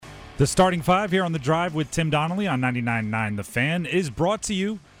The starting five here on The Drive with Tim Donnelly on 99.9 The Fan is brought to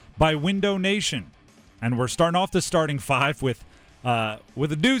you by Window Nation. And we're starting off the starting five with a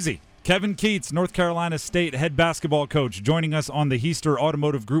doozy. Kevin Keatts, North Carolina State head basketball coach, joining us on the Heister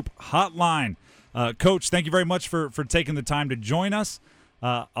Automotive Group hotline. Coach, thank you very much for taking the time to join us.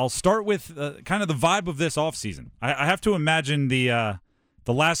 I'll start with kind of the vibe of this offseason. I have to imagine the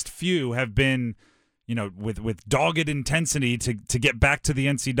last few have been, with dogged intensity to get back to the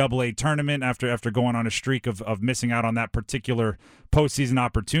NCAA tournament after going on a streak of missing out on that particular postseason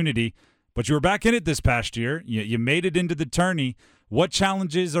opportunity. But you were back in it this past year. You made it into the tourney. What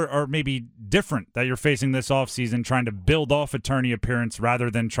challenges are maybe different that you're facing this offseason, trying to build off a tourney appearance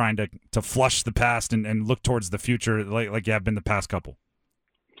rather than trying to flush the past and look towards the future like you have been the past couple?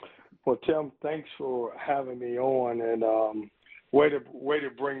 Well, Tim, thanks for having me on, and way to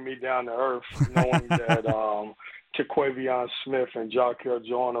bring me down to earth, knowing that Taquavion Smith and Jarkel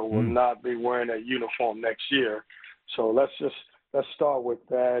Joyner will not be wearing a uniform next year. So let's start with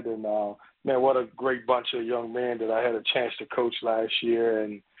that. And man, what a great bunch of young men that I had a chance to coach last year,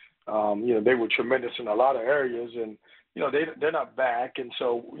 and they were tremendous in a lot of areas, and they're not back, and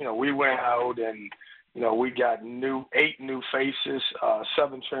so we went out and we got 8 new faces,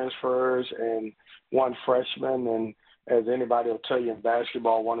 7 transfers, and 1 freshman. And as anybody will tell you in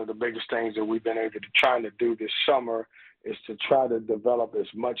basketball, one of the biggest things that we've been able to try to do this summer is to try to develop as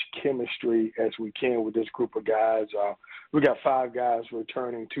much chemistry as we can with this group of guys. We got 5 guys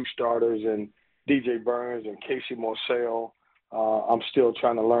returning, 2 starters, and DJ Burns and Casey Morcell. I'm still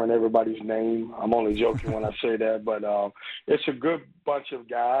trying to learn everybody's name. I'm only joking when I say that, but it's a good bunch of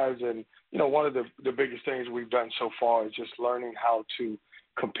guys. And, one of the biggest things we've done so far is just learning how to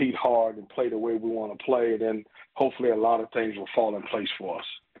compete hard and play the way we want to play. And then hopefully a lot of things will fall in place for us.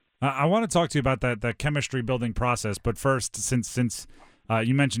 I want to talk to you about that chemistry building process. But first, since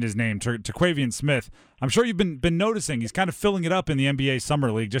you mentioned his name, Taquavion Smith, I'm sure you've been noticing he's kind of filling it up in the NBA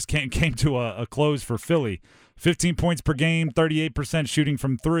Summer League. Just came to a close for Philly. 15 points per game, 38% shooting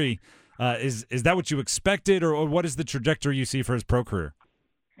from 3. Is that what you expected, or what is the trajectory you see for his pro career?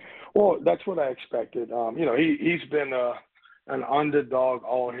 Well, that's what I expected. He's been an underdog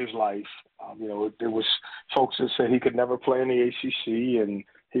all his life. There was folks that said he could never play in the ACC, and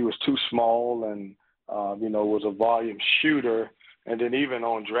he was too small, and was a volume shooter. And then even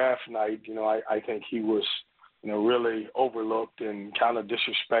on draft night, I think he was, really overlooked and kind of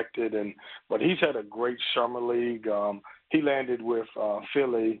disrespected. But he's had a great summer league. He landed with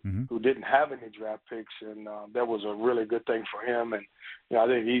Philly, who didn't have any draft picks, and that was a really good thing for him. And I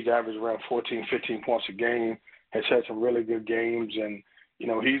think he's averaged around 14, 15 points a game. Has had some really good games, and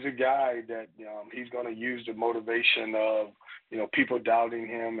he's a guy that he's going to use the motivation of people doubting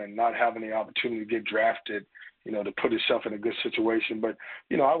him and not having the opportunity to get drafted, to put himself in a good situation. But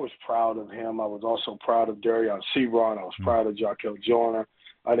I was proud of him. I was also proud of Darion Sebron. I was proud of Jarkel Joyner.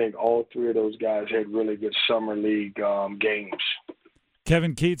 I think all 3 of those guys had really good summer league games.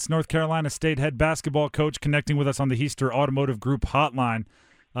 Kevin Keatts, North Carolina State head basketball coach, connecting with us on the Heister Automotive Group hotline.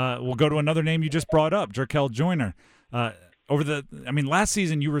 We'll go to another name you just brought up, Jarkel Joyner. Last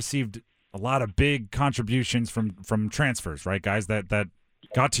season you received a lot of big contributions from transfers, right, guys that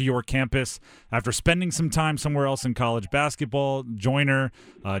got to your campus after spending some time somewhere else in college basketball. Joyner,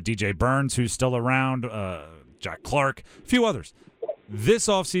 DJ Burns, who's still around, Jack Clark, a few others. This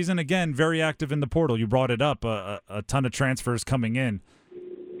offseason, again, very active in the portal. You brought it up, a ton of transfers coming in.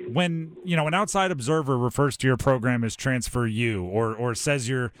 When an outside observer refers to your program as Transfer U, or says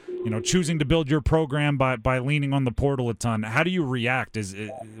you're choosing to build your program by leaning on the portal a ton, how do you react?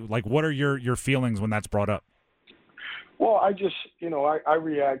 What are your feelings when that's brought up? Well, I just I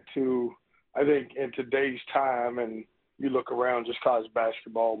react to, I think in today's time, and you look around just college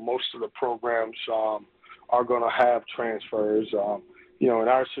basketball, most of the programs are going to have transfers. In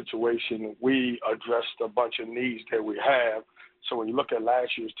our situation, we addressed a bunch of needs that we have. So when you look at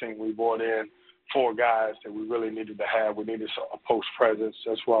last year's team, we brought in 4 guys that we really needed to have. We needed a post presence.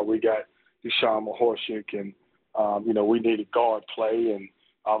 That's why we got Deshaun Mahorchik, and we needed guard play, and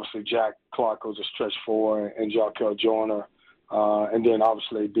obviously Jack Clark was a stretch 4, and Jarkel Joyner, and then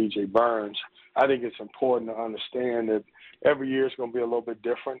obviously DJ Burns. I think it's important to understand that every year is going to be a little bit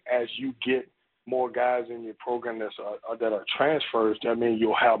different. As you get more guys in your program that are transfers, that means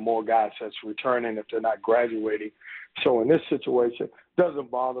you'll have more guys that's returning if they're not graduating. So in this situation, it doesn't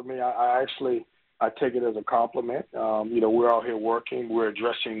bother me. I take it as a compliment. We're out here working. We're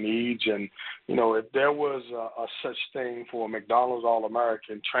addressing needs. And, if there was a such thing for a McDonald's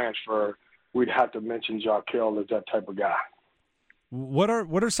All-American transfer, we'd have to mention Jarkel as that type of guy. What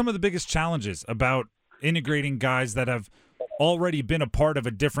are some of the biggest challenges about integrating guys that have already been a part of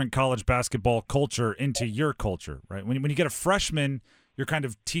a different college basketball culture into your culture, right? When you get a freshman, you're kind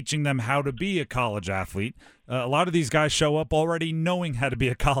of teaching them how to be a college athlete. A lot of these guys show up already knowing how to be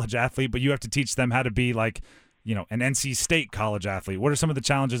a college athlete, but you have to teach them how to be like, an NC State college athlete. What are some of the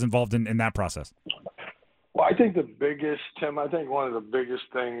challenges involved in that process? Well, I think Tim, one of the biggest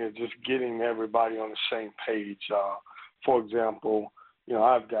things is just getting everybody on the same page. For example,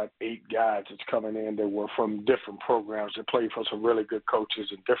 I've got 8 guys that's coming in that were from different programs that play for some really good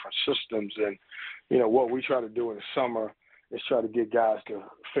coaches in different systems. And, what we try to do in the summer is try to get guys to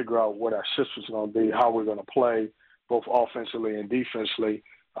figure out what our system's going to be, how we're going to play, both offensively and defensively.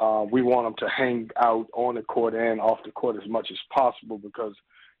 We want them to hang out on the court and off the court as much as possible because,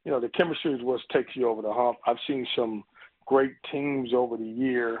 the chemistry is what takes you over the hump. I've seen some great teams over the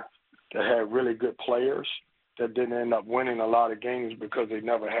year that had really good players that didn't end up winning a lot of games because they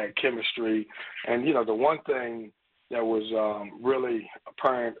never had chemistry. And, the one thing that was really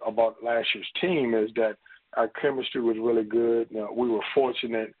apparent about last year's team is that our chemistry was really good. We were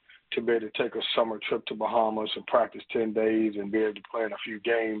fortunate to be able to take a summer trip to Bahamas and practice 10 days and be able to play in a few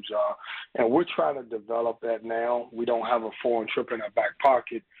games. And we're trying to develop that now. We don't have a foreign trip in our back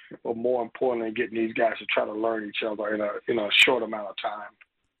pocket, but more importantly, getting these guys to try to learn each other in a short amount of time.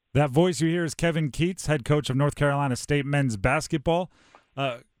 That voice you hear is Kevin Keatts, head coach of North Carolina State men's basketball.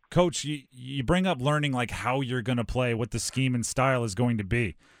 Coach, you bring up learning like how you're going to play, what the scheme and style is going to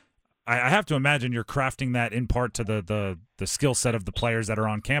be. I have to imagine you're crafting that in part to the skill set of the players that are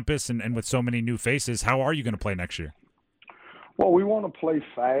on campus and with so many new faces. How are you going to play next year? Well, we want to play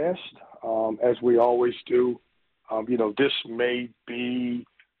fast, as we always do. This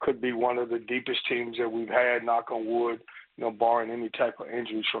could be one of the deepest teams that we've had, knock on wood, barring any type of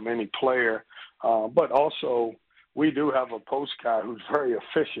injuries from any player. But also, we do have a post guy who's very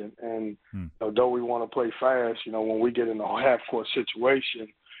efficient. And though we want to play fast, when we get in a half-court situation,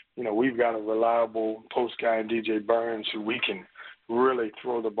 we've got a reliable post guy in DJ Burns who we can really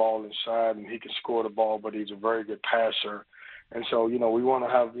throw the ball inside and he can score the ball, but he's a very good passer. And so, we want to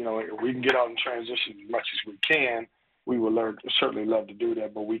have, if we can get out in transition as much as we can, we would certainly love to do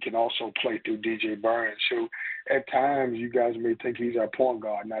that, but we can also play through DJ Burns, who at times you guys may think he's our point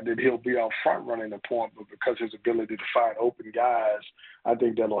guard. Now that he'll be out front running the point, but because his ability to find open guys, I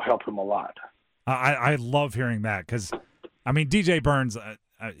think that'll help him a lot. I love hearing that because, DJ Burns –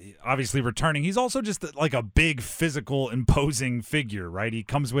 obviously returning, he's also just like a big physical imposing figure, right? He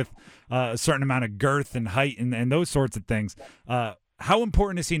comes with a certain amount of girth and height and those sorts of things. How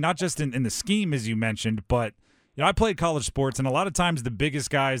important is he, not just in the scheme as you mentioned, but I played college sports and a lot of times the biggest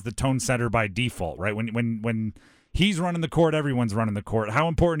guy is the tone setter by default, right? When he's running the court, everyone's running the court. How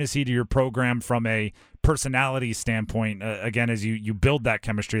important is he to your program from a personality standpoint, again, as you build that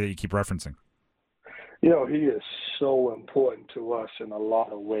chemistry that you keep referencing? He is so important to us in a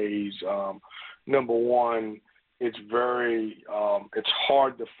lot of ways. Number one, it's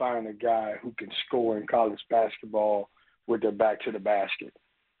hard to find a guy who can score in college basketball with their back to the basket.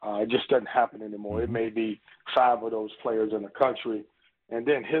 It just doesn't happen anymore. It may be 5 of those players in the country. And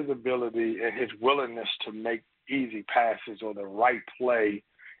then his ability and his willingness to make easy passes or the right play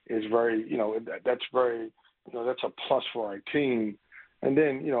is that's a plus for our team. And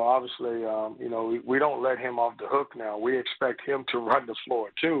then, obviously, we don't let him off the hook now. We expect him to run the floor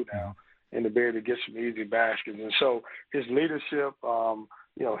too now and to be able to get some easy baskets. And so his leadership,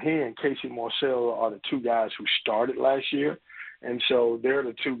 he and Casey Marcel are the 2 guys who started last year. And so they're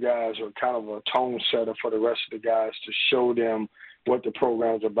the 2 guys who are kind of a tone setter for the rest of the guys to show them what the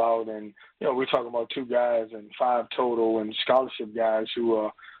program's about. And, we're talking about 2 guys and 5 total and scholarship guys who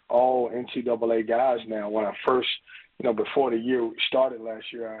are all NCAA guys now. When I first before the year started last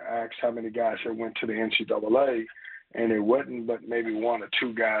year, I asked how many guys had went to the NCAA, and it wasn't but maybe 1 or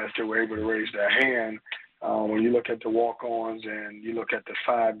 2 guys that were able to raise their hand. When you look at the walk-ons and you look at the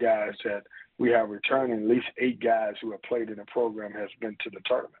 5 guys that we have returning, at least 8 guys who have played in the program has been to the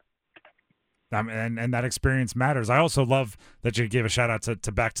tournament. And that experience matters. I also love that you gave a shout-out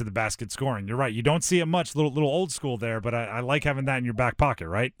to back to the basket scoring. You're right. You don't see it much, little old school there, but I like having that in your back pocket,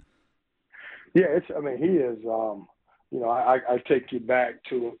 right? Yeah, he is I take you back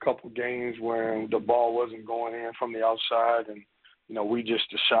to a couple games where the ball wasn't going in from the outside, and we just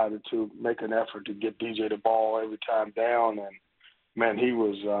decided to make an effort to get DJ the ball every time down. And man,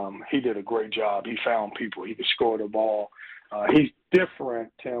 he did a great job. He found people. He could score the ball. He's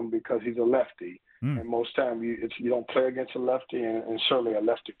different, Tim, because he's a lefty, and most times you don't play against a lefty, and certainly a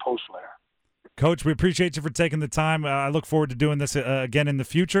lefty post player. Coach, we appreciate you for taking the time. I look forward to doing this again in the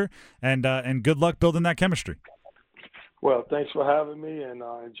future, and good luck building that chemistry. Well, thanks for having me, and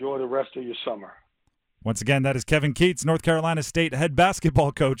enjoy the rest of your summer. Once again, that is Kevin Keatts, North Carolina State head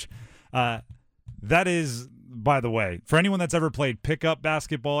basketball coach. That is, by the way, for anyone that's ever played pickup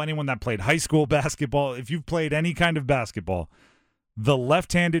basketball, anyone that played high school basketball, if you've played any kind of basketball, the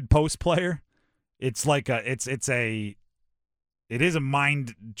left-handed post player, it's like it is a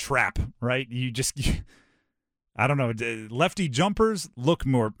mind trap, right? I don't know. Lefty jumpers look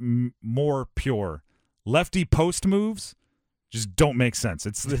more pure. Lefty post moves just don't make sense.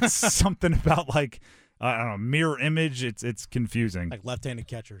 It's something about like, I don't know, mirror image. It's confusing. Like left-handed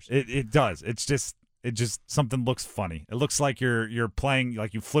catchers. It does. It just something looks funny. It looks like you're playing,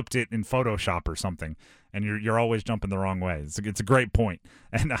 like you flipped it in Photoshop or something, and you're always jumping the wrong way. It's a great point,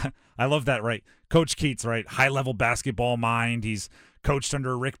 and I love that. Right, Coach Keatts, right, high level basketball mind. He's coached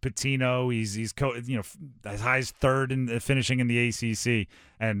under Rick Pitino. He's as high as third in finishing in the ACC,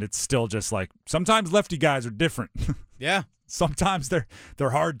 and it's still just like sometimes lefty guys are different. Yeah. Sometimes they're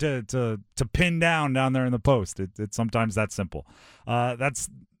hard to pin down there in the post. It's sometimes that simple.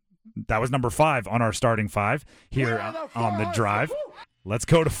 That was number 5 on our starting 5 here on the drive. Let's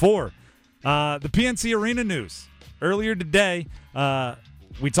go to 4. The PNC Arena news. Earlier today,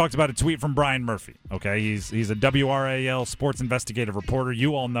 we talked about a tweet from Brian Murphy. Okay, he's a WRAL sports investigative reporter.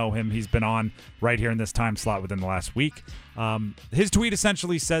 You all know him. He's been on right here in this time slot within the last week. His tweet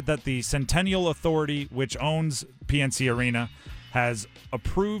essentially said that the Centennial Authority, which owns PNC Arena, has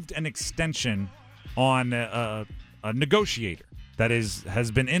approved an extension on a negotiator that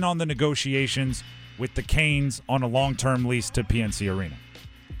has been in on the negotiations with the Canes on a long-term lease to PNC Arena.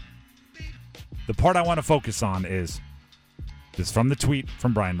 The part I want to focus on is this from the tweet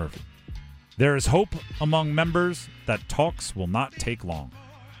from Brian Murphy. There is hope among members that talks will not take long.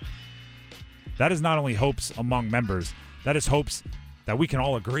 That is not only hopes among members, that is hopes that we can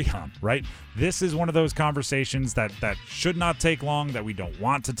all agree on, right? This is one of those conversations that should not take long, that we don't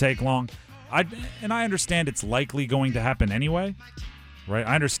want to take long. I understand it's likely going to happen anyway, right?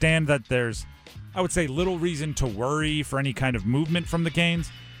 I understand that there's, I would say, little reason to worry for any kind of movement from the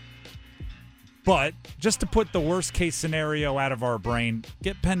Canes. But just to put the worst case scenario out of our brain,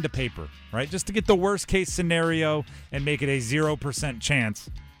 get pen to paper, right? Just to get the worst case scenario and make it a 0% chance,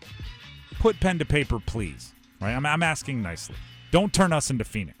 put pen to paper, please, right? I'm asking nicely. Don't turn us into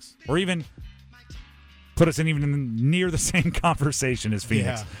Phoenix, or even put us in even near the same conversation as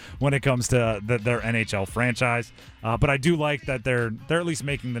Phoenix when it comes to their NHL franchise. But I do like that they're at least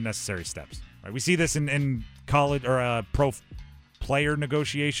making the necessary steps. Right? We see this in college or pro player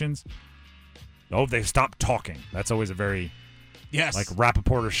negotiations. Oh, they've stopped talking. That's always a very, like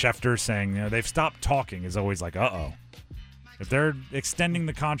Rappaport or Schefter saying, they've stopped talking is always like, uh-oh. If they're extending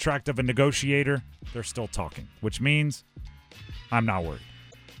the contract of a negotiator, they're still talking, which means I'm not worried.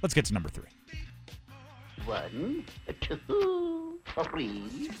 Let's get to number 3. 1, 2,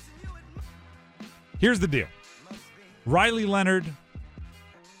 3. Here's the deal. Riley Leonard,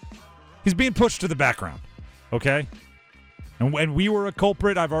 he's being pushed to the background, okay? And when we were a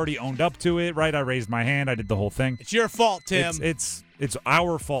culprit, I've already owned up to it, right? I raised my hand. I did the whole thing. It's your fault, Tim. It's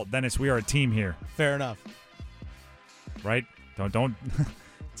our fault, Dennis. We are a team here. Fair enough. Right? Don't.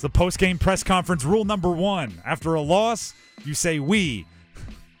 It's the post-game press conference rule number 1. After a loss, you say we.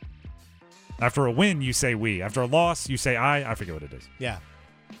 After a win, you say we. After a loss, you say I. I forget what it is. Yeah.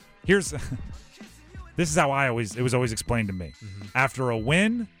 This is how it was always explained to me. Mm-hmm. After a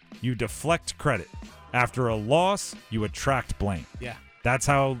win, you deflect credit. After a loss, you attract blame. Yeah. That's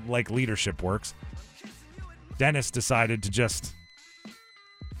how, leadership works. Dennis decided to just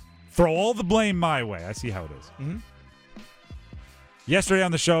throw all the blame my way. I see how it is. Mm-hmm. Yesterday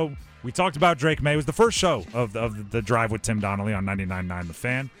on the show, we talked about Drake May. It was the first show of the Drive with Tim Donnelly on 99.9 The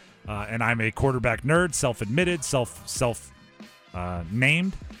Fan. And I'm a quarterback nerd, self-admitted, self-named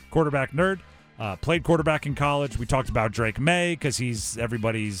quarterback nerd. Played quarterback in college. We talked about Drake May because he's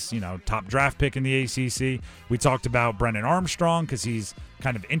everybody's, top draft pick in the ACC. We talked about Brennan Armstrong because he's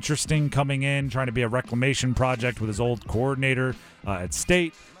kind of interesting coming in, trying to be a reclamation project with his old coordinator at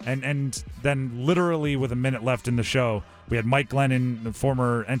State. And then literally with a minute left in the show, we had Mike Glennon, the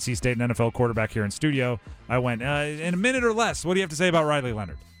former NC State and NFL quarterback here in studio. I went, in a minute or less, what do you have to say about Riley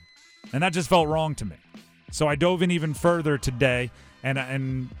Leonard? And that just felt wrong to me. So I dove in even further today.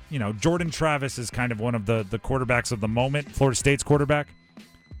 And Jordan Travis is kind of one of the quarterbacks of the moment, Florida State's quarterback.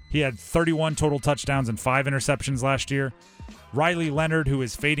 He had 31 total touchdowns and 5 interceptions last year. Riley Leonard, who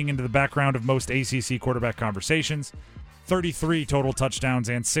is fading into the background of most ACC quarterback conversations, 33 total touchdowns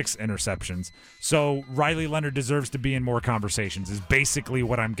and 6 interceptions. So Riley Leonard deserves to be in more conversations is basically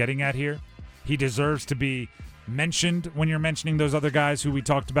what I'm getting at here. He deserves to be mentioned when you're mentioning those other guys who we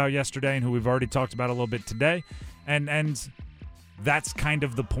talked about yesterday and who we've already talked about a little bit today. And that's kind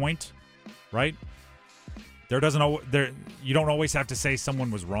of the point, right? You don't always have to say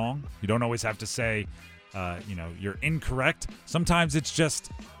someone was wrong. You don't always have to say, you're incorrect. Sometimes it's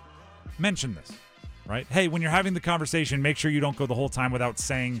just mention this, right? Hey, when you're having the conversation, make sure you don't go the whole time without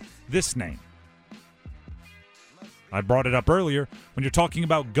saying this name. I brought it up earlier. When you're talking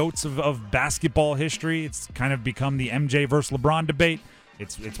about GOATs of basketball history, it's kind of become the MJ versus LeBron debate.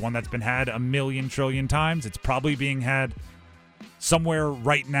 It's one that's been had a million trillion times. It's probably being had somewhere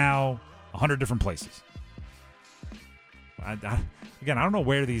right now, 100 different places. Again, I don't know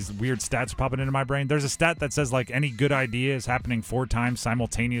where these weird stats are popping into my brain. There's a stat that says like any good idea is happening 4 times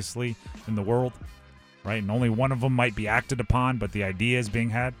simultaneously in the world, right? And only one of them might be acted upon, but the idea is being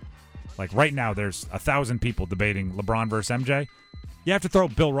had. Like right now, there's 1,000 people debating LeBron versus MJ. You have to throw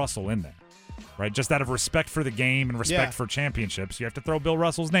Bill Russell in there, right? Just out of respect for the game and respect for championships, you have to throw Bill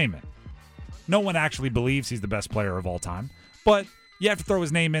Russell's name in. No one actually believes he's the best player of all time, but you have to throw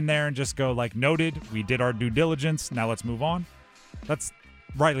his name in there and just go like, noted, we did our due diligence, now let's move on. That's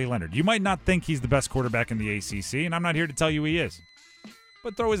Riley Leonard. You might not think he's the best quarterback in the ACC, and I'm not here to tell you he is.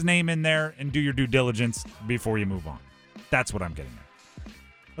 But throw his name in there and do your due diligence before you move on. That's what I'm getting at.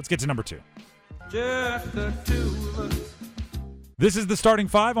 Let's get to number 2. Just the two of us. This is the starting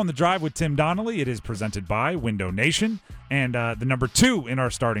 5 on the drive with Tim Donnelly. It is presented by Window Nation. And the number 2 in our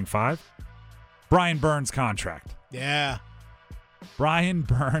starting 5, Brian Burns' contract. Yeah. Brian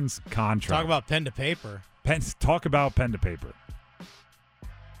Burns' contract. Talk about pen to paper. Talk about pen to paper.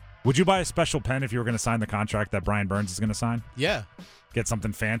 Would you buy a special pen if you were going to sign the contract that Brian Burns is going to sign? Yeah. Get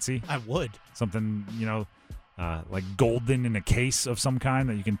something fancy? I would. Something, like golden in a case of some kind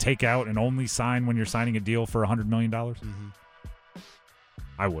that you can take out and only sign when you're signing a deal for $100 million? Mm-hmm.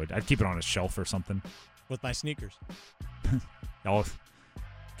 I would. I'd keep it on a shelf or something. With my sneakers. I'll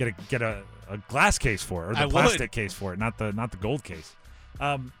get a glass case for it, or the plastic case for it, not the gold case.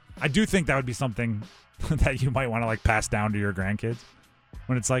 I do think that would be something that you might want to like pass down to your grandkids.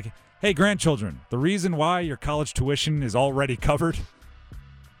 When it's like, hey, grandchildren, the reason why your college tuition is already covered,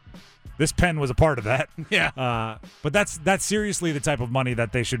 this pen was a part of that. Yeah. But that's seriously the type of money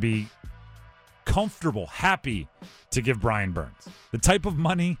that they should be comfortable, happy to give Brian Burns. The type of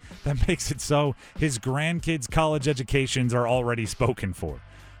money that makes it so his grandkids' college educations are already spoken for.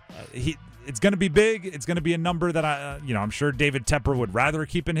 It's going to be big. It's going to be a number that I'm sure David Tepper would rather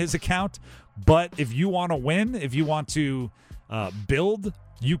keep in his account. But if you want to win, if you want to build,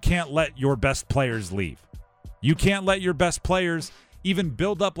 you can't let your best players leave. You can't let your best players even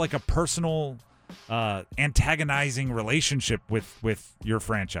build up like a personal antagonizing relationship with your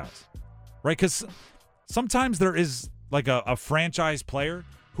franchise, right? Because sometimes there is like a franchise player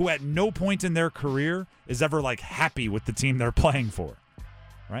who at no point in their career is ever like happy with the team they're playing for,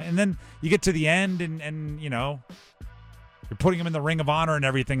 right? And then you get to the end and you're putting them in the Ring of Honor and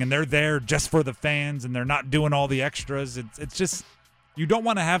everything, and they're there just for the fans, and they're not doing all the extras. It's just, you don't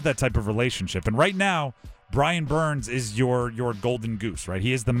want to have that type of relationship. And right now, Brian Burns is your golden goose, right?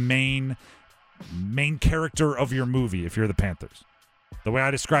 He is the main character of your movie if you're the Panthers. The way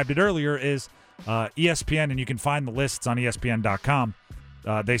I described it earlier is ESPN, and you can find the lists on ESPN.com.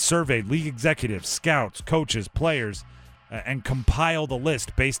 They surveyed league executives, scouts, coaches, players, and compile the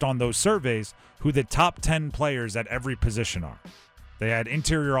list based on those surveys who the top 10 players at every position are. They had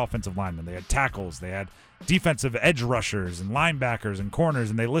interior offensive linemen, they had tackles, they had defensive edge rushers and linebackers and corners,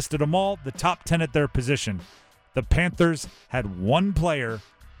 and they listed them all, the top 10 at their position. The Panthers had one player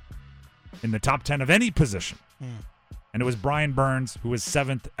in the top 10 of any position, and it was Brian Burns, who was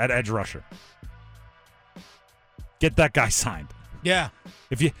 7th at edge rusher. Get that guy signed. Yeah.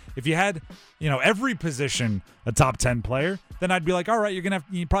 If you had, every position a top 10 player, then I'd be like, all right,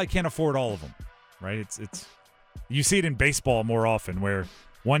 you probably can't afford all of them, right? It's you see it in baseball more often where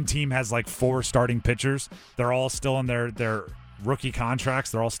one team has like 4 starting pitchers. They're all still on their rookie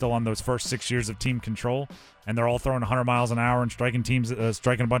contracts. They're all still on those first 6 years of team control, and they're all throwing 100 miles an hour and striking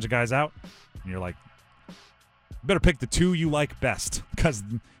a bunch of guys out. And you're like, you better pick the 2 you like best, because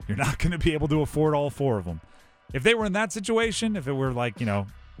you're not going to be able to afford all 4 of them. If they were in that situation, if it were like,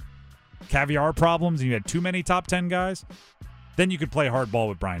 caviar problems and you had too many top 10 guys, then you could play hardball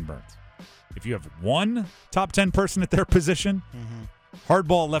with Brian Burns. If you have one top 10 person at their position,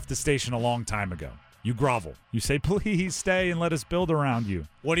 hardball left the station a long time ago. You grovel. You say, please stay and let us build around you.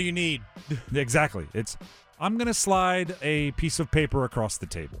 What do you need? Exactly. I'm going to slide a piece of paper across the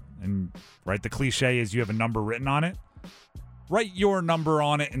table. And, right, the cliche is you have a number written on it. Write your number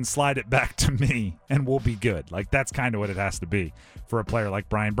on it and slide it back to me, and we'll be good. Like, that's kind of what it has to be for a player like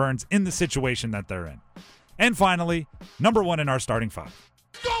Brian Burns in the situation that they're in. And finally, number 1 in our starting 5.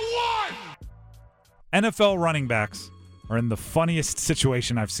 Go on! NFL running backs are in the funniest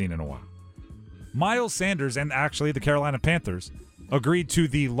situation I've seen in a while. Miles Sanders and actually the Carolina Panthers agreed to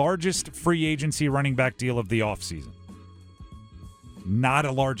the largest free agency running back deal of the offseason. Not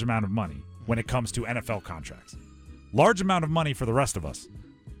a large amount of money when it comes to NFL contracts. Large amount of money for the rest of us.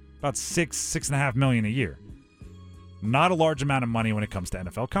 About $6.5 million a year. Not a large amount of money when it comes to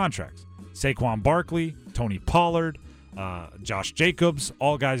NFL contracts. Saquon Barkley, Tony Pollard, Josh Jacobs,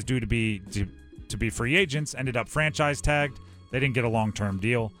 all guys due to be free agents, ended up franchise tagged. They didn't get a long-term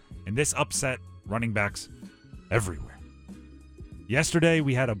deal, and this upset running backs everywhere. Yesterday,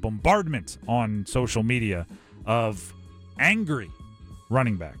 we had a bombardment on social media of angry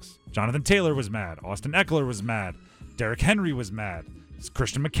running backs. Jonathan Taylor was mad. Austin Eckler was mad. Derrick Henry was mad.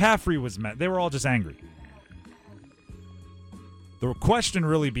 Christian McCaffrey was mad. They were all just angry. The question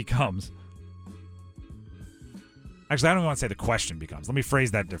really becomes... Actually, I don't want to say the question becomes. Let me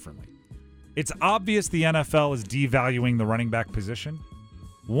phrase that differently. It's obvious the NFL is devaluing the running back position.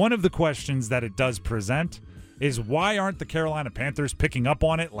 One of the questions that it does present is why aren't the Carolina Panthers picking up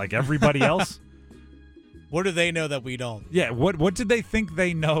on it like everybody else? What do they know that we don't? Yeah, what did they think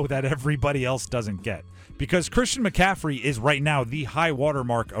they know that everybody else doesn't get? Because Christian McCaffrey is right now the high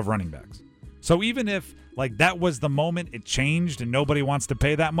watermark of running backs. So even if like that was the moment it changed and nobody wants to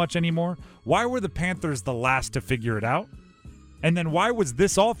pay that much anymore, why were the Panthers the last to figure it out? And then why was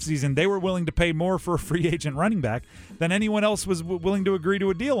this offseason they were willing to pay more for a free agent running back than anyone else was willing to agree to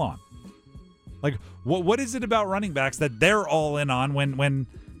a deal on? Like, what is it about running backs that they're all in on when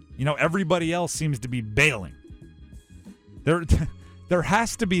everybody else seems to be bailing? There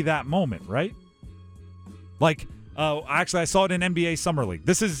has to be that moment, right? Like, actually, I saw it in NBA Summer League.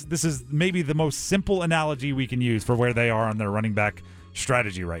 This is maybe the most simple analogy we can use for where they are on their running back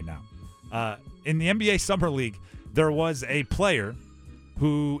strategy right now. In the NBA Summer League, there was a player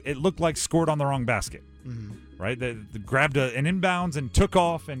who it looked like scored on the wrong basket. Mm-hmm. Right? They grabbed an inbounds and took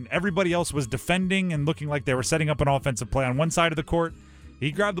off, and everybody else was defending and looking like they were setting up an offensive play on one side of the court.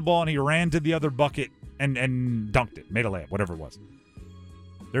 He grabbed the ball and he ran to the other bucket and dunked it, made a layup, whatever it was.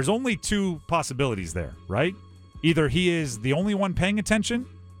 There's only two possibilities there, right? Either he is the only one paying attention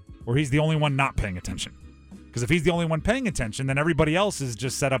or he's the only one not paying attention. Because if he's the only one paying attention, then everybody else is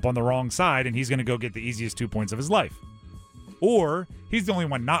just set up on the wrong side and he's going to go get the easiest 2 points of his life. Or he's the only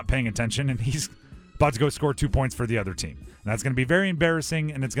one not paying attention and he's about to go score 2 points for the other team. And that's going to be very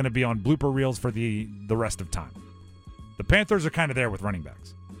embarrassing, and it's going to be on blooper reels for the rest of time. The Panthers are kind of there with running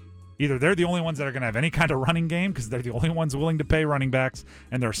backs. Either they're the only ones that are going to have any kind of running game because they're the only ones willing to pay running backs,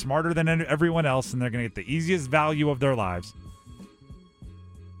 and they're smarter than everyone else, and they're going to get the easiest value of their lives.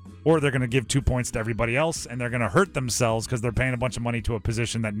 Or they're going to give 2 points to everybody else, and they're going to hurt themselves because they're paying a bunch of money to a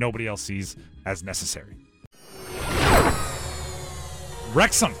position that nobody else sees as necessary.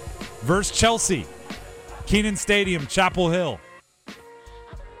 Wrexham versus Chelsea. Keenan Stadium, Chapel Hill.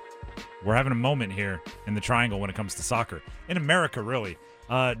 We're having a moment here in the triangle when it comes to soccer. In America, really.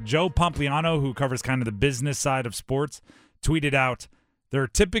 Joe Pompliano, who covers kind of the business side of sports, tweeted out, there are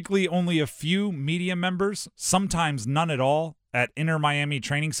typically only a few media members, sometimes none at all, at Inter Miami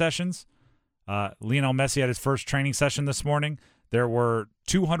training sessions. Lionel Messi had his first training session this morning. There were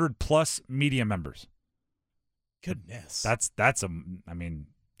 200-plus media members. Goodness. That's a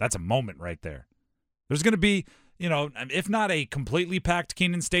moment right there. There's going to be, if not a completely packed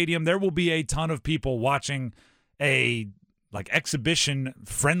Kenan Stadium, there will be a ton of people watching a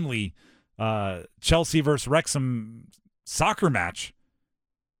exhibition-friendly Chelsea versus Wrexham soccer match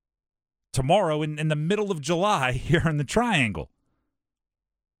tomorrow in the middle of July here in the Triangle.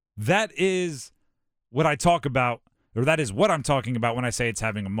 That is what I talk about, or that is what I'm talking about when I say it's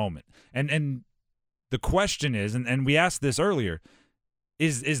having a moment. And the question is, and we asked this earlier,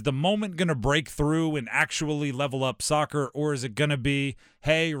 is the moment going to break through and actually level up soccer, or is it going to be,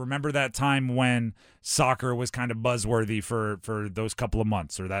 hey, remember that time when soccer was kind of buzzworthy for those couple of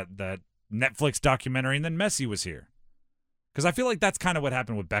months, or that Netflix documentary, and then Messi was here? Because I feel like that's kind of what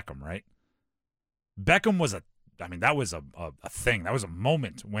happened with Beckham, right? Beckham was that was a thing. That was a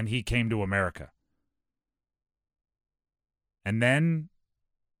moment when he came to America. And then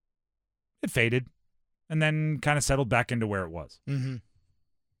it faded, and then kind of settled back into where it was. Mm-hmm.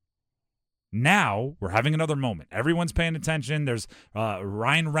 Now we're having another moment. Everyone's paying attention. There's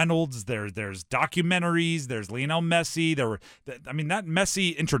Ryan Reynolds. There's documentaries. There's Lionel Messi. That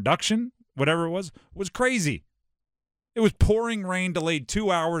Messi introduction, whatever it was crazy. It was pouring rain, delayed 2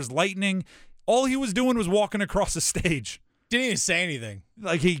 hours, lightning. All he was doing was walking across the stage. Didn't even say anything.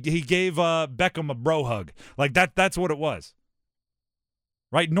 Like he gave Beckham a bro hug. Like that's what it was.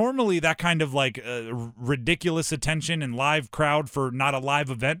 Right? Normally, that kind of ridiculous attention and live crowd for not a live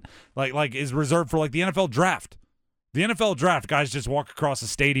event, like is reserved for the NFL draft. The NFL draft, guys just walk across a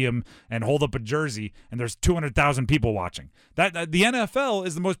stadium and hold up a jersey, and there's 200,000 people watching. The NFL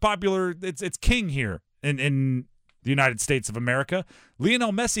is the most popular. It's king here in the United States of America.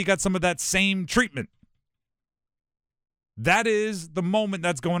 Lionel Messi got some of that same treatment. That is the moment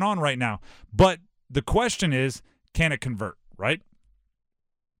that's going on right now. But the question is, can it convert, right?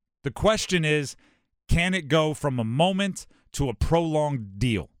 The question is, can it go from a moment to a prolonged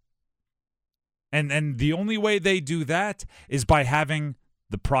deal? And the only way they do that is by having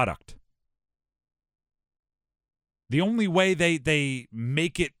the product. The only way they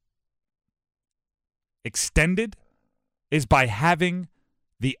make it extended is by having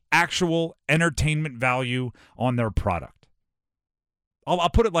the actual entertainment value on their product. I'll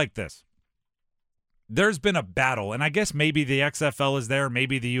put it like this. There's been a battle, and I guess maybe the XFL is there,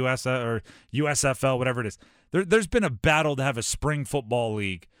 maybe the US or USFL, whatever it is. There's been a battle to have a spring football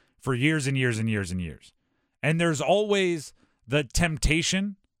league for years and years and years and years. And there's always the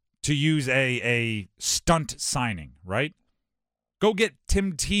temptation to use a stunt signing, right? Go get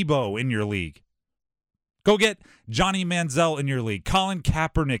Tim Tebow in your league. Go get Johnny Manziel in your league, Colin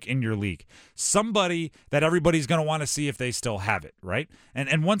Kaepernick in your league, somebody that everybody's going to want to see if they still have it, right?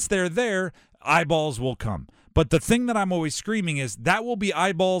 And once they're there, eyeballs will come. But the thing that I'm always screaming is that will be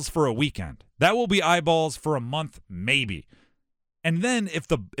eyeballs for a weekend. That will be eyeballs for a month, maybe. And then if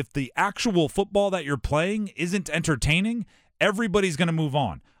the actual football that you're playing isn't entertaining, everybody's going to move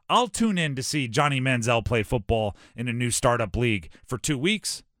on. I'll tune in to see Johnny Manziel play football in a new startup league for 2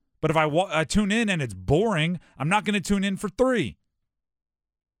 weeks. But if I tune in and it's boring, I'm not going to tune in for 3.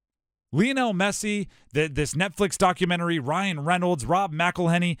 Lionel Messi, this Netflix documentary, Ryan Reynolds, Rob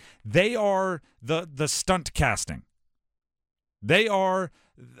McElhenney, they are the stunt casting. They are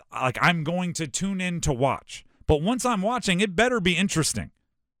like, I'm going to tune in to watch. But once I'm watching, it better be interesting,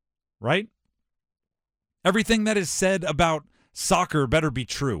 right? Everything that is said about soccer better be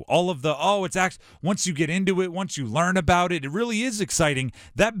true. All of the, once you get into it, once you learn about it, it really is exciting.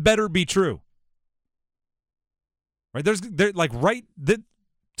 That better be true. Right?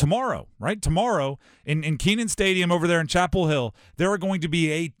 Tomorrow, right? Tomorrow in Kenan Stadium over there in Chapel Hill, there are going to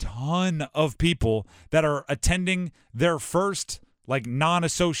be a ton of people that are attending their first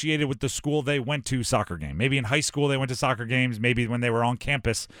non-associated with the school they went to soccer game. Maybe in high school they went to soccer games. Maybe when they were on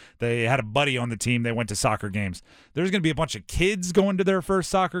campus, they had a buddy on the team, they went to soccer games. There's going to be a bunch of kids going to their first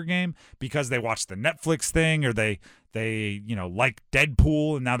soccer game because they watched the Netflix thing or they like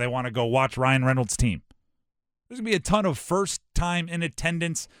Deadpool and now they want to go watch Ryan Reynolds' team. There's going to be a ton of first-time in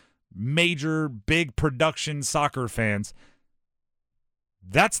attendance, major, big production soccer fans.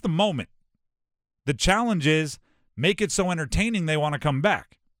 That's the moment. The challenge is make it so entertaining they want to come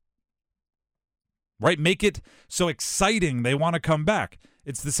back. Right? Make it so exciting they want to come back.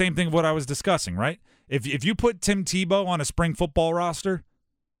 It's the same thing of what I was discussing, right? If you put Tim Tebow on a spring football roster,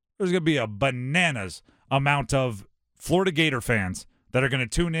 there's going to be a bananas amount of Florida Gator fans that are going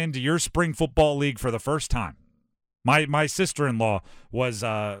to tune in to your spring football league for the first time. My sister-in-law was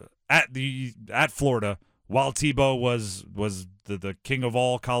at Florida while Tebow was the king of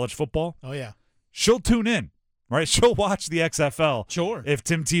all college football. Oh, yeah. She'll tune in, right? She'll watch the XFL sure if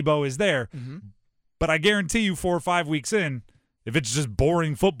Tim Tebow is there. Mm-hmm. But I guarantee you 4 or 5 weeks in, if it's just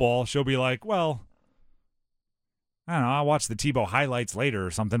boring football, she'll be like, well, I don't know, I'll watch the Tebow highlights later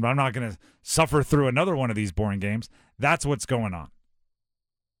or something, but I'm not going to suffer through another one of these boring games. That's what's going on.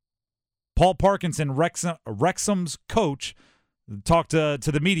 Paul Parkinson, Wrexham's coach, talked to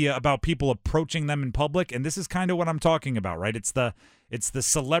the media about people approaching them in public, and this is kind of what I'm talking about, right? It's the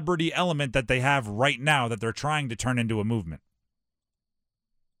celebrity element that they have right now that they're trying to turn into a movement.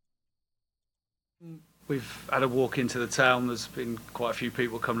 We've had a walk into the town. There's been quite a few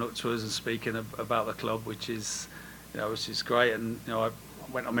people coming up to us and speaking about the club, which is great. And I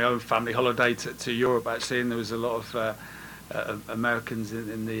went on my own family holiday to Europe actually, and there was a lot of Americans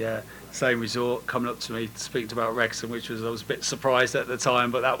in the same resort coming up to me speaking about Wrexham, which I was a bit surprised at the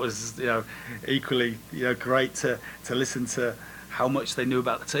time, but that was equally great to listen to how much they knew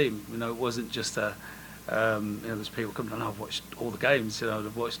about the team. It wasn't just there's people coming and I've watched all the games.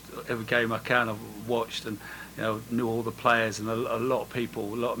 I've watched every game I can. I've watched and knew all the players, and a lot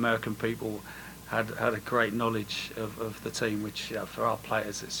of American people had a great knowledge of the team, which for our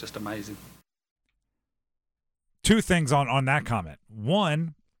players it's just amazing. 2 things on that comment.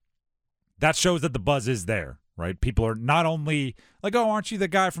 One, that shows that the buzz is there, right? People are not only like, oh, aren't you the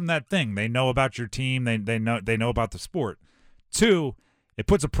guy from that thing? They know about your team. They know about the sport. 2, it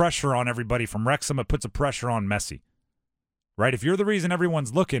puts a pressure on everybody from Wrexham. It puts a pressure on Messi, right? If you're the reason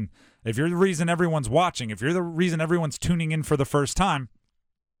everyone's looking, if you're the reason everyone's watching, if you're the reason everyone's tuning in for the first time,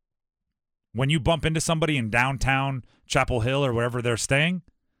 when you bump into somebody in downtown Chapel Hill or wherever they're staying,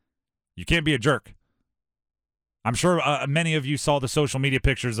 you can't be a jerk. I'm sure many of you saw the social media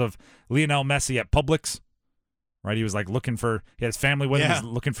pictures of Lionel Messi at Publix, right? He was like he had his family with him, he was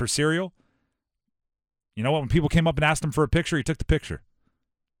looking for cereal. You know what? When people came up and asked him for a picture, he took the picture.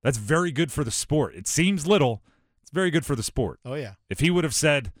 That's very good for the sport. It seems little. It's very good for the sport. Oh, yeah. If he would have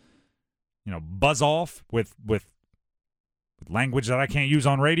said, buzz off with language that I can't use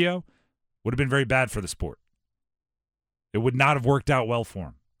on radio, would have been very bad for the sport. It would not have worked out well for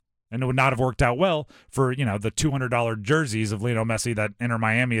him. And it would not have worked out well for, the $200 jerseys of Lionel Messi that Inter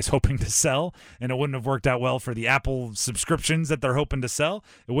Miami is hoping to sell. And it wouldn't have worked out well for the Apple subscriptions that they're hoping to sell.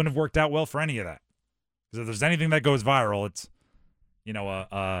 It wouldn't have worked out well for any of that. Because if there's anything that goes viral, it's,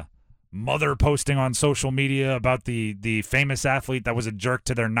 a mother posting on social media about the famous athlete that was a jerk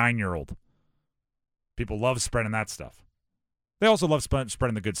to their 9-year-old. People love spreading that stuff. They also love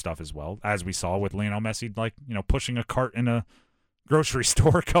spreading the good stuff as well, as we saw with Lionel Messi, pushing a cart in a grocery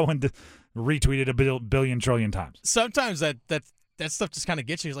store, going to retweet it a billion trillion times. Sometimes that stuff just kind of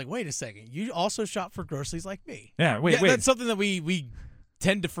gets you. It's like, wait a second, you also shop for groceries like me. Yeah, wait. That's something that we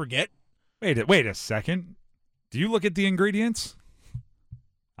tend to forget. Wait a second. Do you look at the ingredients?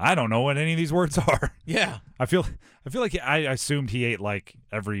 I don't know what any of these words are. Yeah. I feel like I assumed he ate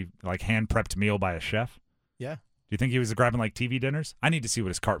every hand prepped meal by a chef. Yeah. Do you think he was grabbing TV dinners? I need to see what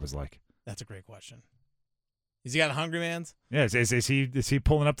his cart was like. That's a great question. Has he got a Hungry Man's? Yeah, is he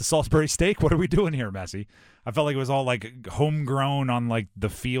pulling up the Salisbury steak? What are we doing here, Messi? I felt like it was all homegrown on the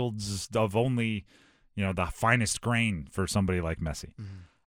fields of only, the finest grain for somebody like Messi. Mm-hmm.